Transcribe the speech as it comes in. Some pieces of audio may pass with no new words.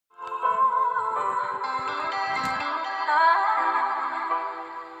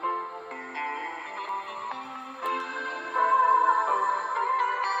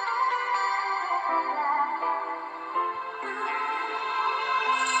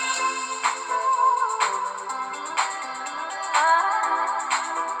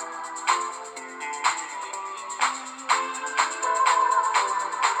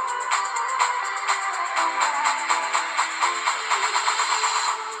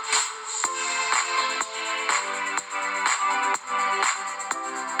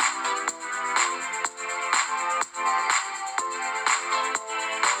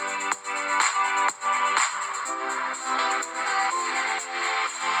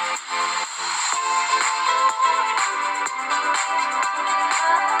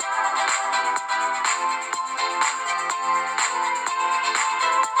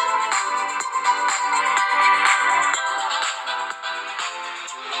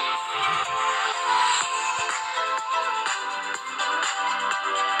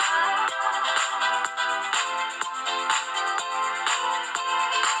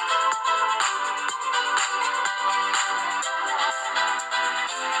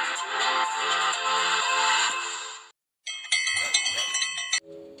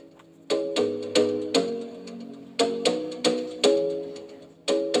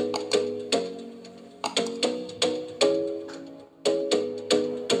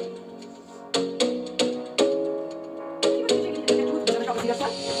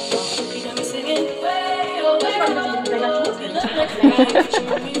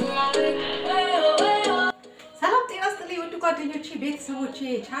ሰላም ጤና ይስጥልኝ ውድ ጓደኞቼ ቤተሰቦቼ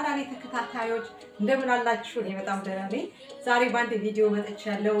የቻናሌ ተከታታዮች እንደምን አላችሁ? እኔ በጣም ደህና ነኝ። ዛሬ ባንድ ቪዲዮ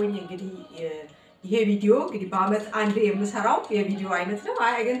መጥቻለሁኝ። እንግዲህ ይሄ ቪዲዮ እንግዲህ በአመት አንዴ የምሰራው የቪዲዮ አይነት ነው።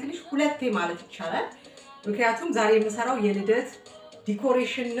 ግን ትንሽ ሁለቴ ማለት ይቻላል። ምክንያቱም ዛሬ የምሰራው የልደት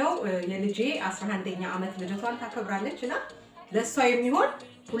ዲኮሬሽን ነው። የልጄ 11ኛ አመት ልደቷን ታከብራለችና ለሷ የሚሆን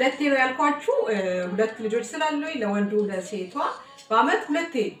ሁለቴ ነው ያልኳችሁ። ሁለት ልጆች ስላሉኝ ለወንዱ ለሴቷ በአመት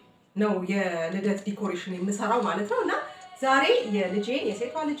ሁለቴ ነው የልደት ዲኮሬሽን የምሰራው ማለት ነውና ዛሬ የልጄን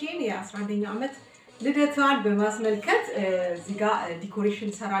የሴቷ ልጄን የ11ኛ አመት ልደቷን በማስመልከት እዚህ ጋር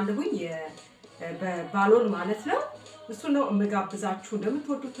ዲኮሬሽን ሰራለሁኝ በባሎን ማለት ነው። እሱ ነው የምጋብዛችሁ።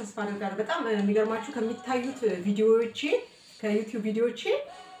 እንደምትወዱት ተስፋ አደርጋለሁ። በጣም የሚገርማችሁ ከሚታዩት ቪዲዮዎቼ ከዩቲዩብ ቪዲዮዎቼ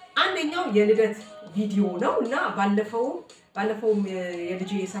አንደኛው የልደት ቪዲዮ ነውና ባለፈው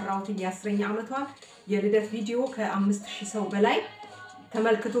የልጄ የሰራሁት የ10ኛ አመቷን የልደት ቪዲዮ ከ5000 ሰው በላይ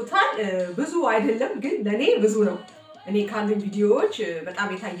ተመልክቶታል። ብዙ አይደለም ግን ለኔ ብዙ ነው። እኔ ካሉኝ ቪዲዮዎች በጣም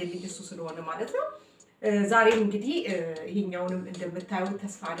የታየልኝ እሱ ስለሆነ ማለት ነው። ዛሬም እንግዲህ ይሄኛውንም እንደምታዩት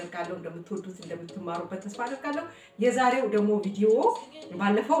ተስፋ አደርጋለሁ። እንደምትወዱት እንደምትማሩበት ተስፋ አደርጋለሁ። የዛሬው ደግሞ ቪዲዮ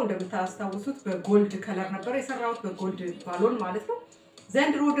ባለፈው እንደምታስታውሱት በጎልድ ከለር ነበር የሰራሁት በጎልድ ባሎን ማለት ነው።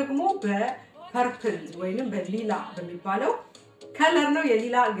 ዘንድሮ ደግሞ በፐርፕል ወይንም በሊላ በሚባለው ከለር ነው።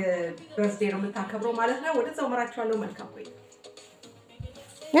 የሊላ በርዝዴ ነው የምታከብረው ማለት ነው። ወደዛው መራችኋለሁ። መልካም ቆይ።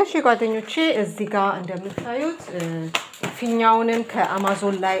 እሺ ጓደኞቼ እዚህ ጋር እንደምታዩት ፊኛውንም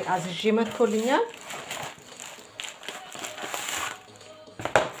ከአማዞን ላይ አዝዤ መጥቶልኛል።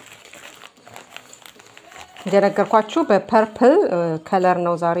 እንደነገርኳችሁ በፐርፕል ከለር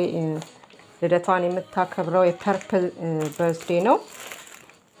ነው ዛሬ ልደቷን የምታከብረው። የፐርፕል በርዝዴ ነው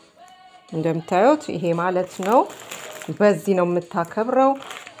እንደምታዩት ይሄ ማለት ነው። በዚህ ነው የምታከብረው።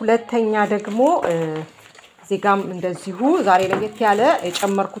 ሁለተኛ ደግሞ እዚህ ጋርም እንደዚሁ ዛሬ ለየት ያለ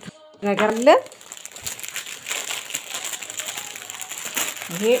የጨመርኩት ነገር አለ።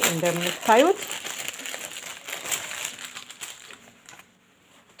 ይሄ እንደምታዩት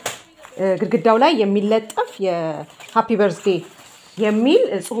ግድግዳው ላይ የሚለጠፍ የሃፒ በርዝዴ የሚል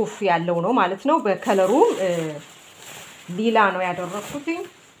ጽሁፍ ያለው ነው ማለት ነው። በከለሩ ሊላ ነው ያደረኩት።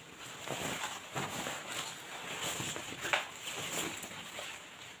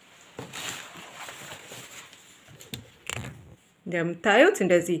 እንደምታዩት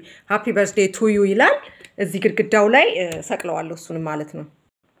እንደዚህ ሃፒ በርዝዴ ቱ ዩ ይላል። እዚህ ግድግዳው ላይ ሰቅለዋለሁ እሱንም ማለት ነው።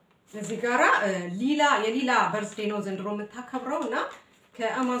 እዚህ ጋራ የሊላ በርዝዴ ነው ዘንድሮ የምታከብረውና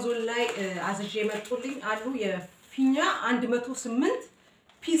ከአማዞን ላይ አዝዤ መጥቶልኝ አሉ። የፊኛ 108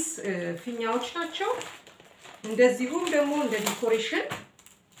 ፒስ ፊኛዎች ናቸው። እንደዚሁም ደግሞ እንደ ዲኮሬሽን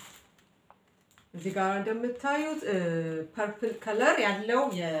እዚህ ጋር እንደምታዩት ፐርፕል ከለር ያለው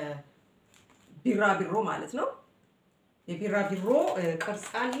የቢራቢሮ ማለት ነው። የቢራቢሮ ቅርጽ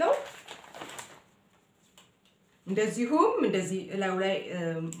አለው። እንደዚሁም እንደዚህ ላዩ ላይ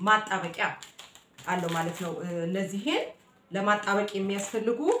ማጣበቂያ አለው ማለት ነው። እነዚህን ለማጣበቅ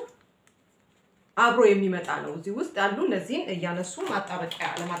የሚያስፈልጉ አብሮ የሚመጣ ነው። እዚህ ውስጥ ያሉ እነዚህን እያነሱ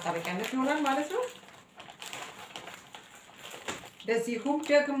ለማጣበቂያነት ይሆናል ማለት ነው። እንደዚሁም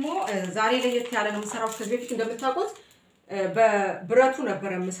ደግሞ ዛሬ ለየት ያለ ነው የምሰራው። ከዚህ በፊት እንደምታውቁት በብረቱ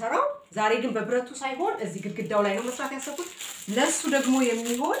ነበር የምሰራው። ዛሬ ግን በብረቱ ሳይሆን እዚህ ግድግዳው ላይ ነው መስራት ያሰብኩት። ለሱ ደግሞ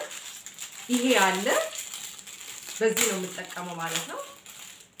የሚሆን ይሄ አለ። በዚህ ነው የምጠቀመው ማለት ነው።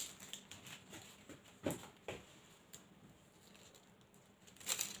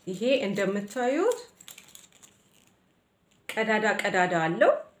 ይሄ እንደምታዩት ቀዳዳ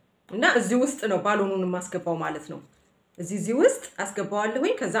አለው እና እዚህ ውስጥ ነው ባሎኑን ማስገባው ማለት ነው። እዚህ ውስጥ አስገባዋለሁ።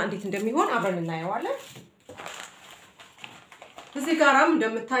 ከዛ እንዴት እንደሚሆን አብረን እናየዋለን። እዚህ ጋራም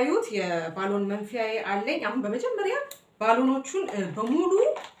እንደምታዩት የባሎን መንፊያ አለኝ። አሁን በመጀመሪያ ባሎኖቹን በሙሉ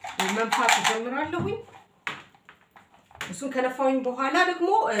መንፋት ጀምራለሁ። እሱን ከነፋውኝ በኋላ ደግሞ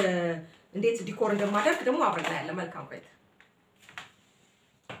እንዴት ዲኮር እንደማደርግ ደግሞ አብረን እናያለን። መልካም ቆይታ።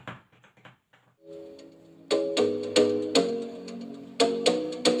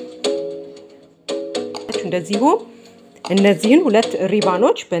 እንደዚሁ እነዚህን ሁለት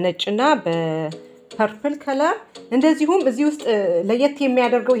ሪባኖች በነጭና በፐርፕል ከለር እንደዚሁም እዚህ ውስጥ ለየት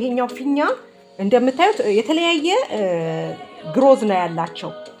የሚያደርገው ይሄኛው ፊኛ እንደምታዩት የተለያየ ግሮዝ ነው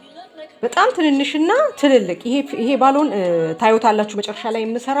ያላቸው። በጣም ትንንሽና ትልልቅ ይሄ ባሎን ታዩታላችሁ መጨረሻ ላይ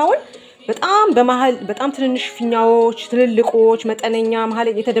የምሰራውን በጣም በመሃል በጣም ትንንሽ ፊኛዎች፣ ትልልቆች፣ መጠነኛ መሃል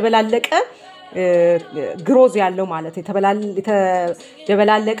የተደበላለቀ ግሮዝ ያለው ማለት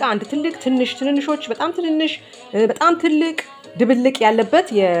የተደበላለቀ አንድ ትልቅ ትንሾች በጣም ትንንሽ በጣም ትልቅ ድብልቅ ያለበት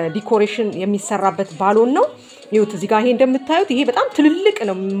የዲኮሬሽን የሚሰራበት ባሎን ነው። ይሁት እዚህ ጋር ይሄ እንደምታዩት ይሄ በጣም ትልልቅ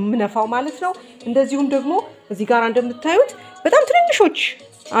ነው ምነፋው ማለት ነው። እንደዚሁም ደግሞ እዚህ ጋር እንደምታዩት በጣም ትንንሾች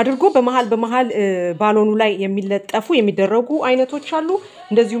አድርጎ በመሃል ባሎኑ ላይ የሚለጠፉ የሚደረጉ አይነቶች አሉ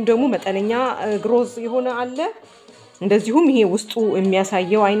እንደዚሁም ደግሞ መጠነኛ ግሮዝ የሆነ አለ እንደዚሁም ይሄ ውስጡ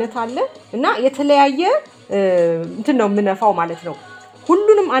የሚያሳየው አይነት አለ እና የተለያየ እንትን ነው ምንፋው ማለት ነው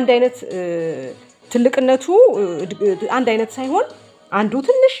ሁሉንም አንድ አይነት ትልቅነቱ አንድ አይነት ሳይሆን አንዱ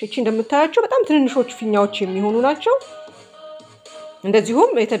ትንሽ እቺ እንደምታያቸው በጣም ትንንሾች ፊኛዎች የሚሆኑ ናቸው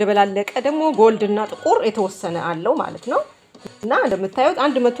እንደዚሁም የተደበላለቀ ደግሞ ጎልድ እና ጥቁር የተወሰነ አለው ማለት ነው እና እንደምታዩት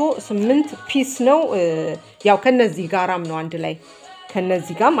 108 ፒስ ነው ያው ከነዚህ ጋራም ነው አንድ ላይ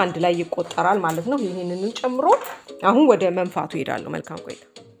ከነዚህ ጋርም አንድ ላይ ይቆጠራል ማለት ነው ይሄንንም ጨምሮ አሁን ወደ መንፋቱ ይሄዳል መልካም ቆይታ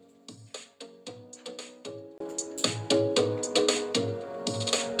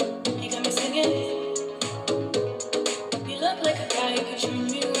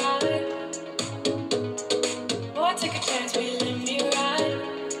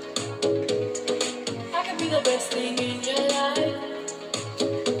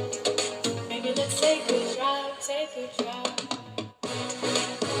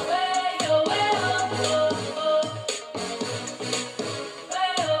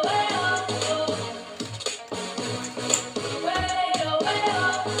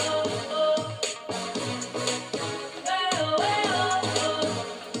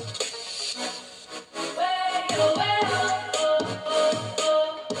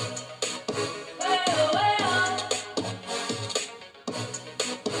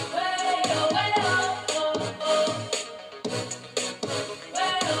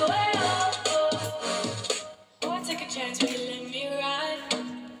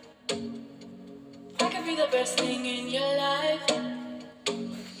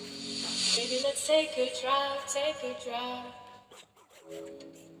Take a drive.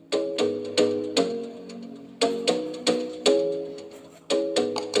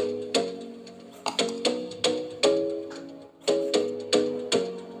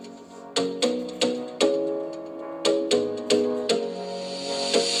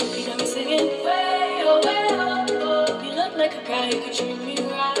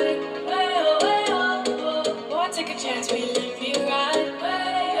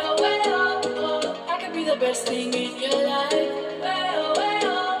 Best thing in your life. Way oh, way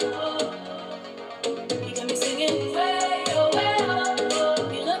oh, oh. You got me singing. Way oh, way oh, oh.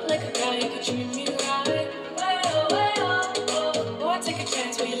 You look like a guy who could treat me right. Way oh, oh, oh. Oh, I take a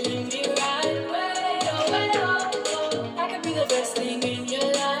chance, will you let me ride? Way oh, oh. I could be the best thing in your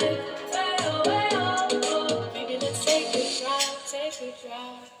life. Way oh, oh. Maybe let's take a drive, take a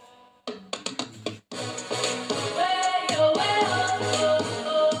drive.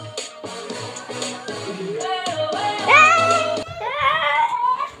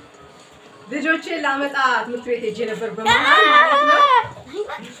 ልጆቼ ላመጣ ትምህርት ቤት ሄጄ ነበር በመሃል ማለት ነው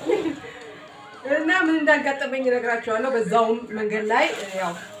እና ምን እንዳጋጠመኝ እነግራችኋለሁ በዛውም መንገድ ላይ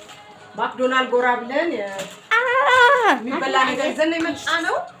ያው ማክዶናልድ ጎራ ብለን የሚበላ ነገር ይዘን የመጣ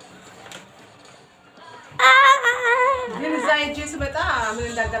ነው ግን እዛ ሄጄ ስመጣ ምን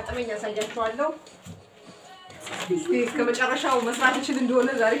እንዳጋጠመኝ ያሳያችኋለሁ እስከ መጨረሻው መስራት ይችል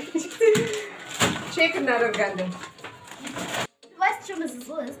እንደሆነ ዛሬ ቼክ እናደርጋለን Weißt du schon, was es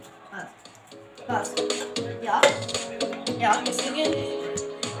so ist? Was? Ja. Ja. Das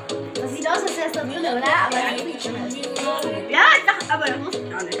sieht aus, als wäre es Vanille, oder? Aber das riecht schon nicht. Ja, ich dachte, aber das muss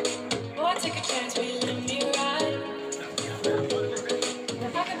ich auch nicht.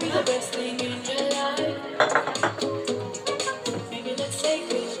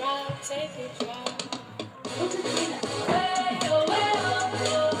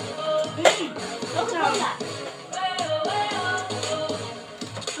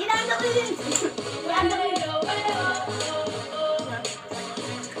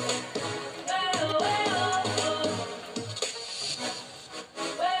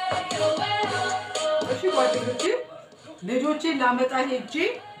 ልጆቼ ላመጣ ሄጄ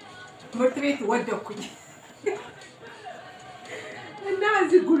ትምህርት ቤት ወደኩኝ እና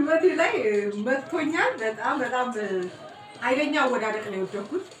እዚህ ጉልበቴ ላይ መጥቶኛል በጣም ኃይለኛ ወዳደቅ ነው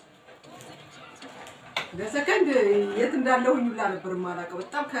የወደኩት ለሰከንድ የት እንዳለሁኝ ሁላ ነበር ማላቀው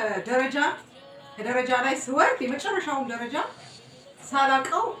በጣም ከደረጃ ላይ ስወርድ የመጨረሻውን ደረጃ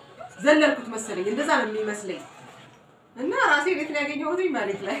ሳላቀው ዘለልኩት መሰለኝ እንደዛ ነው የሚመስለኝ እና ራሴ ቤት ላይ ያገኘሁት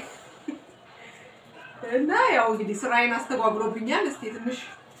ማለት ላይ እና ያው እንግዲህ ስራዬን አስተጓጉሎብኛል እስቲ ትንሽ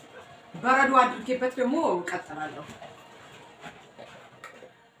በረዶ አድርጌበት ደግሞ ቀጥላለሁ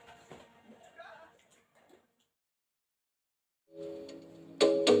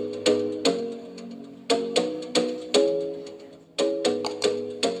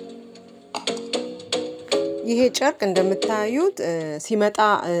ይሄ ጨርቅ እንደምታዩት ሲመጣ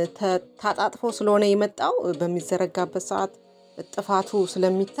ታጣጥፎ ስለሆነ የመጣው በሚዘረጋበት ሰዓት ጥፋቱ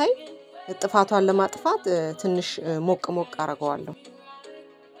ስለሚታይ ጥፋቷን ለማጥፋት ትንሽ ሞቅ ሞቅ አረጋዋለሁ።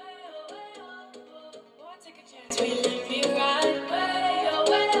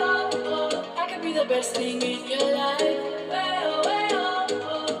 Best thing in your life.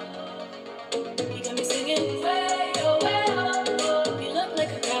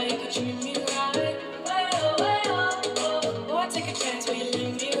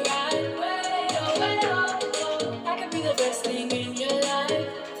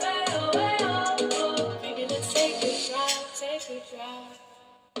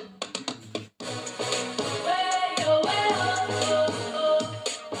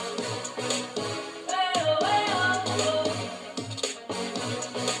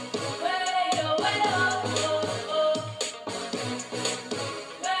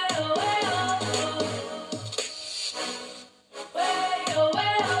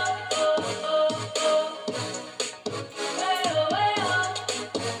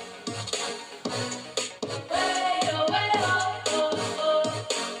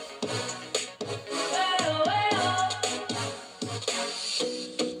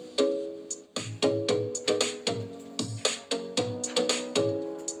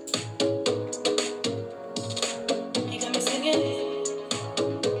 You got me singing.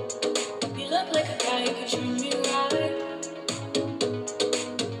 You look like a guy who could treat me right.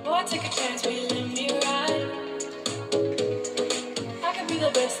 Oh, I take a chance, will you let me ride? I could be the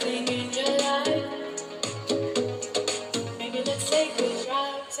best thing in your life. Baby, let's take a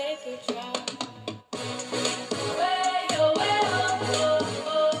drive, take a drive.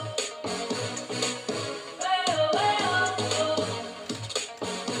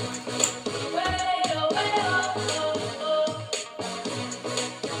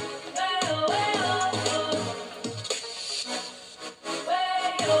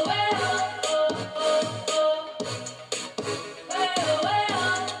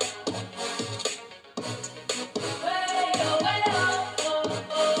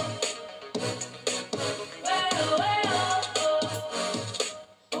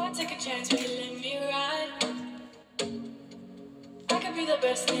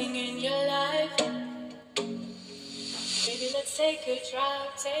 Take a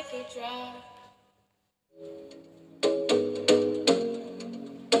drive, take a drive.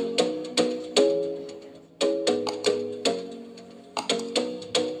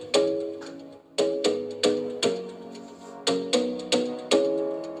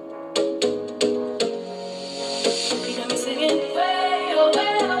 You got me singing, way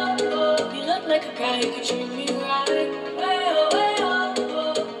oh, you look like a guy who could treat me right. Way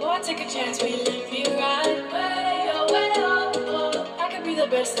oh, I take a chance, will you let me ride? The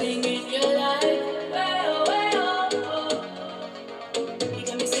best thing in your life.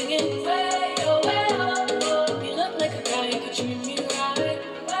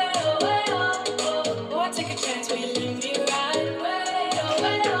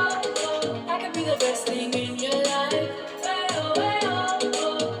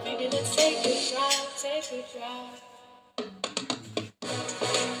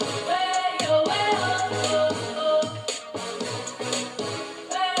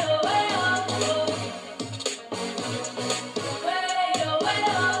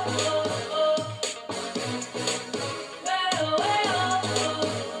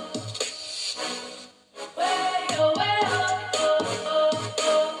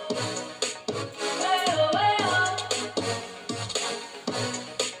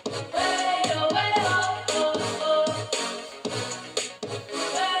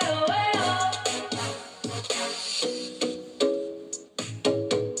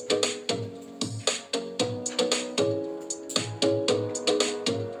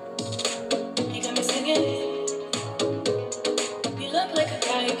 You got me singing. You look like a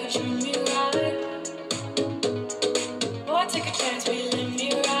guy who could treat me right. Oh, I take a chance, will you let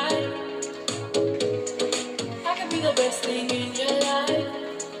me ride? I could be the best thing in your life.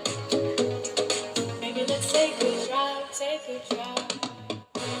 Baby, let's take a drive, take a drive.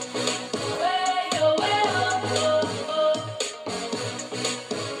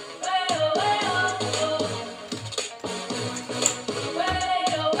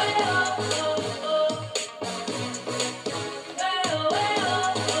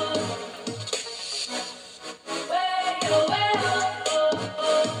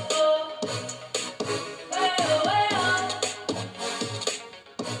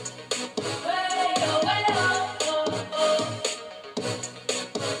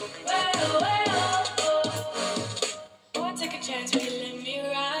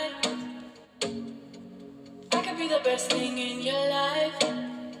 the best thing in your life.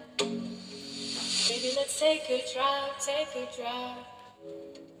 Baby, let's take a drive, take a drive.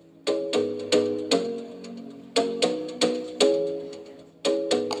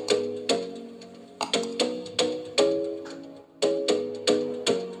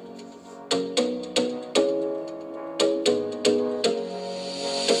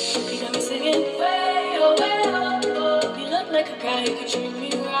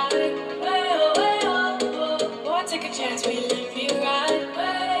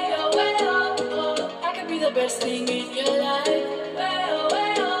 Best thing in your life. Way oh,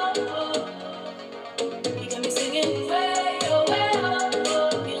 way oh, oh. You got me singing. Way oh, way oh,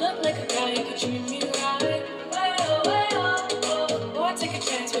 oh. You look like a guy who could treat me right. Way oh, way oh, oh. Oh, I take a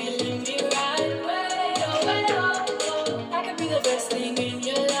chance, will you let me ride? Way oh, way oh, oh. I could be the best thing in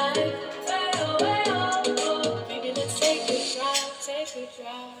your life. Way oh, way oh, oh. Baby, let's take a drive, take a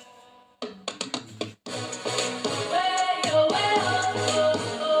drive.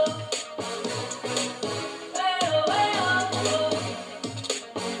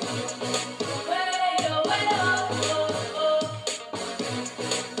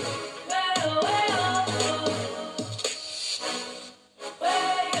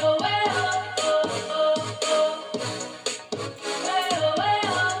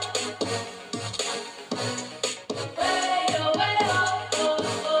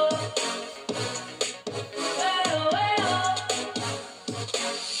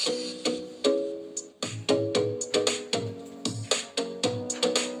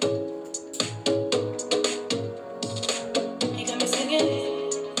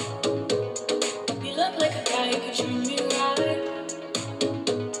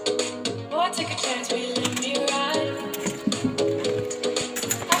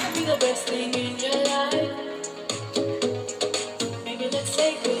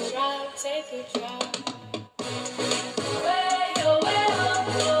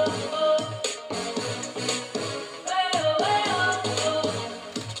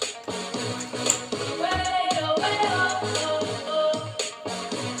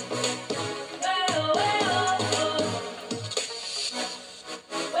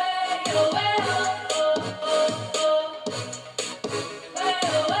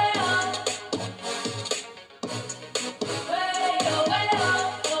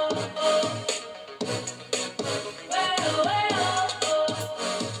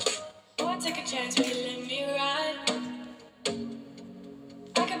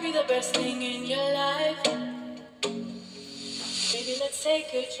 Best thing in your life. Baby, let's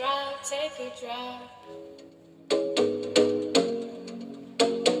take a drive, take a drive.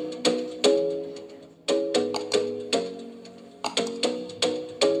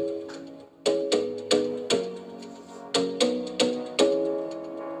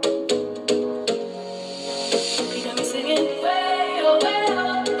 You got me singing, way oh, way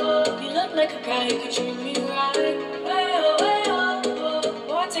oh, oh. You look like a guy who could treat me right. Way oh, way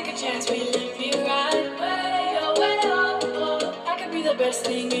oh. Take a chance, will you let me ride? Way oh, way oh, oh. I could be the best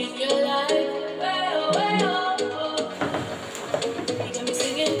thing in your life. Way oh, way oh, oh. You got me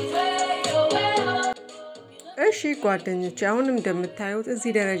singing. Way oh, way oh. እሺ ጓደኞቼ አሁንም እንደምታዩት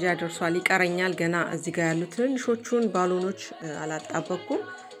እዚህ ደረጃ ደርሷል። ይቀረኛል ገና እዚህ ጋር ያሉት ትንሾቹን ባሎኖች አላጣበኩም።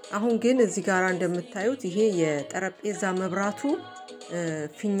 አሁን ግን እዚህ ጋር እንደምታዩት ይሄ የጠረጴዛ መብራቱ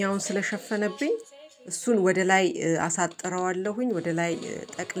ፊኛውን ስለሸፈነብኝ እሱን ወደ ላይ አሳጥረዋለሁኝ ወደ ላይ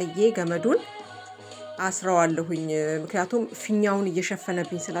ጠቅልዬ ገመዱን አስረዋለሁኝ ምክንያቱም ፊኛውን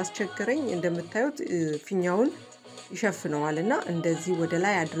እየሸፈነብኝ ስላስቸገረኝ እንደምታዩት ፊኛውን ይሸፍነዋልና እንደዚህ ወደ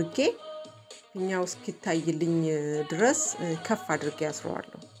ላይ አድርጌ ፊኛው እስኪታይልኝ ድረስ ከፍ አድርጌ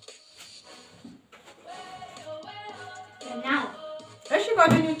አስረዋለሁ። እሺ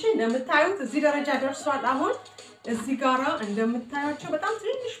ጓደኞቼ እንደምታዩት እዚህ ደረጃ ደርሷል። አሁን እዚህ ጋራ እንደምታዩቸው በጣም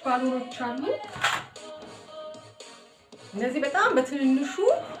ትንሽ ባሎኖች አሉ። እነዚህ በጣም በትንንሹ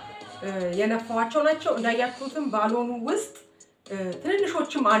የነፋዋቸው ናቸው። እንዳያችሁትም ባሎኑ ውስጥ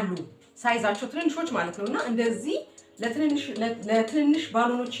ትንንሾችም አሉ ሳይዛቸው ትንንሾች ማለት ነውና እንደዚህ ለትንንሽ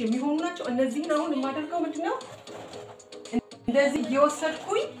ባሎኖች የሚሆኑ ናቸው። እነዚህን አሁን የማደርገው ምንድነው እንደዚህ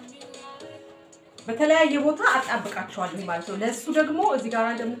እየወሰድኩኝ በተለያየ ቦታ አጣብቃቸዋለሁ ማለት ነው። ለሱ ደግሞ እዚህ ጋር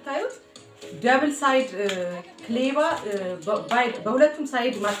እንደምታዩት ደብል ሳይድ ክሌባ በሁለቱም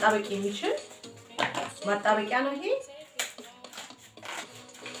ሳይድ ማጣበቅ የሚችል ማጣበቂያ ነው ይሄ።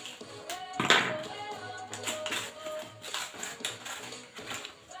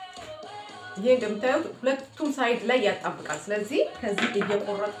 ይሄ እንደምታዩት ሁለቱም ሳይድ ላይ ያጣብቃል። ስለዚህ ከዚህ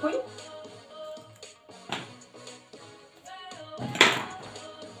እየቆረጥኩኝ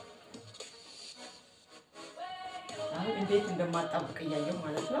አሁን እንዴት እንደማጣብቅ ያየው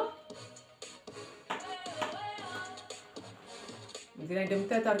ማለት ነው። እዚህ ላይ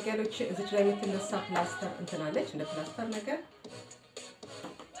እንደምታዩት አርጋሎች እዚች ላይ የምትነሳ ፕላስተር እንትናለች እንደ ፕላስተር ነገር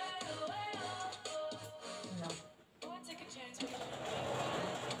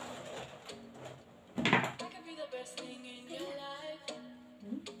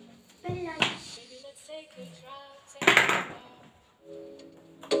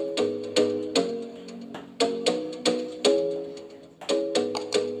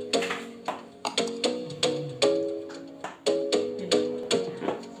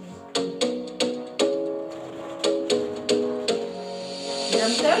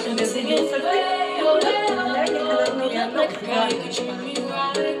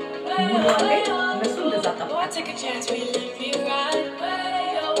Take a chance, we live you right.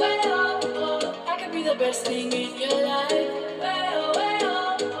 I could be the best thing in your life.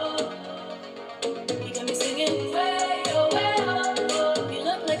 You got me singing. You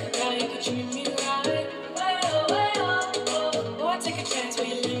look like a guy who could treat me right. Oh, I take a chance,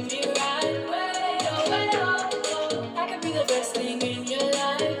 we live you right. I could be the best thing in your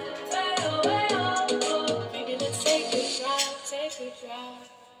life. Baby, let's take a drive, take a drive.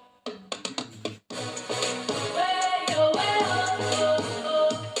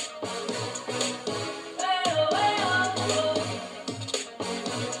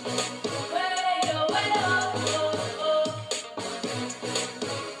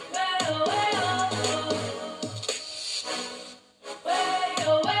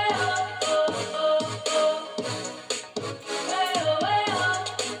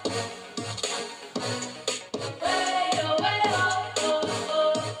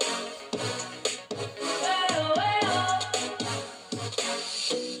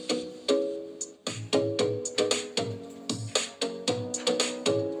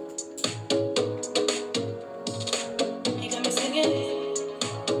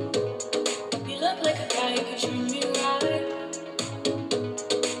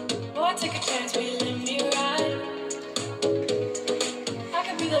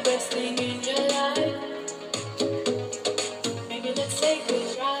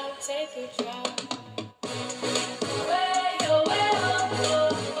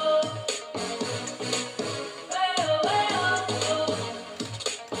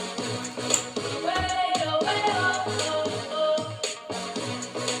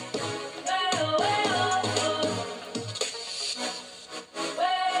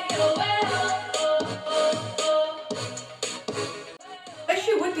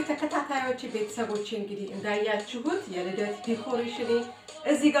 ተከታታዮች ቤተሰቦቼ እንግዲህ እንዳያችሁት የልደት ዲኮሬሽን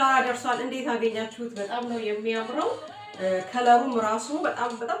እዚህ ጋር ደርሷል። እንዴት አገኛችሁት? በጣም ነው የሚያምረው። ከለሩም ራሱ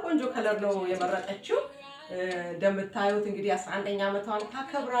በጣም ቆንጆ ከለር ነው የመረጠችው። እንደምታዩት እንግዲህ 11ኛ ዓመቷን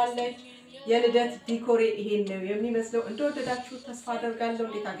ታከብራለች። የልደት ዲኮሬ ይሄን ነው የሚመስለው። እንደወደዳችሁት ተስፋ አደርጋለሁ።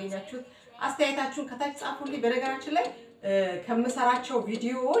 እንዴት አገኛችሁት? አስተያየታችሁን ከታች ጻፉልኝ። በነገራችን ላይ ከምሰራቸው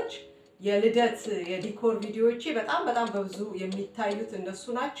ቪዲዮዎች የልደት የዲኮር ቪዲዮዎቼ በጣም በብዙ የሚታዩት እነሱ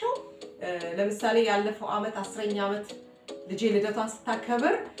ናቸው። ለምሳሌ ያለፈው አመት 10ኛ ዓመት ልጄ ልደቷን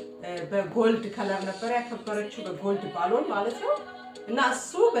ስታከብር በጎልድ ከለር ነበር ያከበረችው፣ በጎልድ ባሎን ማለት ነው። እና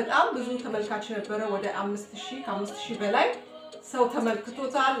እሱ በጣም ብዙ ተመልካች ነበረ። ወደ 5000 በላይ ሰው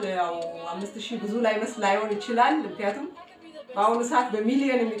ተመልክቶታል። ያው 5000 ብዙ ላይ መስላይሆን ይችላል፣ ምክንያቱም በአሁኑ ሰዓት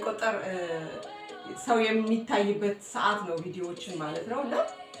በሚሊዮን የሚቆጠር ሰው የሚታይበት ሰዓት ነው ቪዲዮዎችን ማለት ነው። እና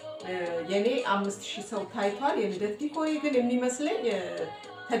የኔ 5000 ሰው ታይቷል። የልደት ዲኮሬ ግን የሚመስለኝ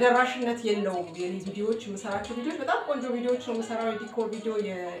ተደራሽነት የለውም። የኔ ቪዲዮዎች የምሰራቸው ቪዲዮዎች በጣም ቆንጆ ቪዲዮዎች ነው የምሰራው። የዲኮር ቪዲዮ፣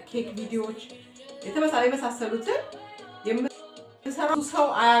 የኬክ ቪዲዮዎች የመሳሰሉትን የምሰራው ሰው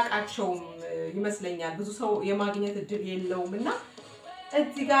አያውቃቸውም ይመስለኛል። ብዙ ሰው የማግኘት እድል የለውም። እና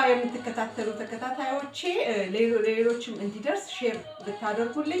እዚህ ጋር የምትከታተሉ ተከታታዮቼ ሌሎችም እንዲደርስ ሼር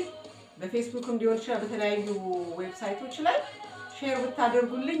ብታደርጉልኝ፣ በፌስቡክም ሊሆን ይችላል በተለያዩ ዌብሳይቶች ላይ ሼር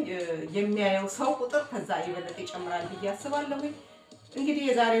ብታደርጉልኝ የሚያየው ሰው ቁጥር ከዛ የበለጠ ይጨምራል ብዬ አስባለሁ። እንግዲህ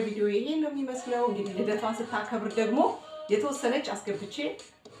የዛሬው ቪዲዮ ይሄን ነው የሚመስለው። እንግዲህ ልደቷን ስታከብር ደግሞ የተወሰነች አስገብቼ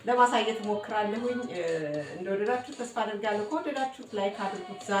ለማሳየት ሞክራለሁኝ። እንደወደዳችሁ ተስፋ አደርጋለሁ። ከወደዳችሁት ላይክ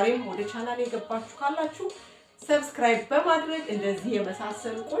አድርጉት። ዛሬም ወደ ቻናሌ የገባችሁ ካላችሁ ሰብስክራይብ በማድረግ እንደዚህ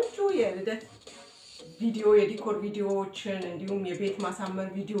የመሳሰሉ ቆንጆ የልደት ቪዲዮ የዲኮር ቪዲዮዎችን እንዲሁም የቤት ማሳመር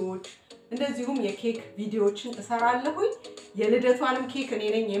ቪዲዮዎች እንደዚሁም የኬክ ቪዲዮዎችን እሰራለሁኝ። የልደቷንም ኬክ እኔ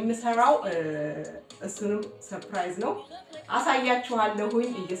ነኝ የምሰራው። እሱንም ሰርፕራይዝ ነው አሳያችኋለሁኝ።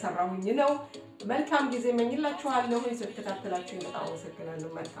 እየሰራሁኝ ነው። መልካም ጊዜ መኝላችኋለሁ። ስለተከታተላችሁ በጣም አመሰግናለሁ።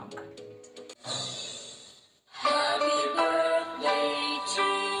 መልካም ቀን። Happy birthday to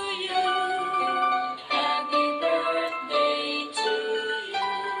you. Happy birthday to you.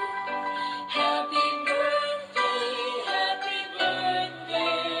 Happy birthday, happy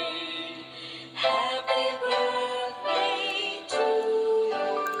birthday. Happy birthday to you.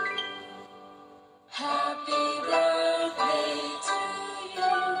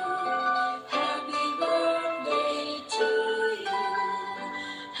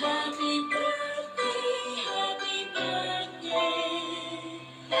 Happy birthday, happy birthday,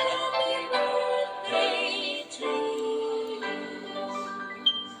 happy birthday to you.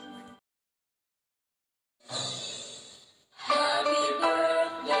 Happy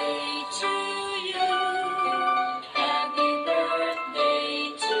birthday to you. Happy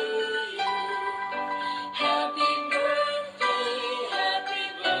birthday to you. Happy birthday, happy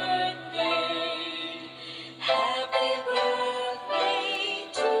birthday, happy birthday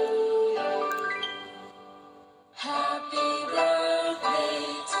to you. Happy birthday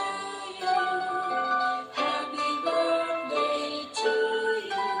to you. Happy birthday to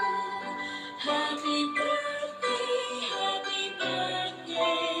you. Happy birthday, happy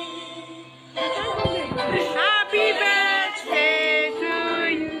birthday, Happy birthday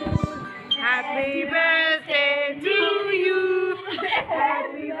to you. Happy birthday to you.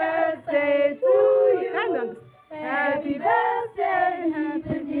 Happy birthday to you. Happy birthday,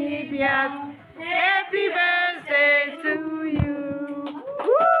 happy birthday.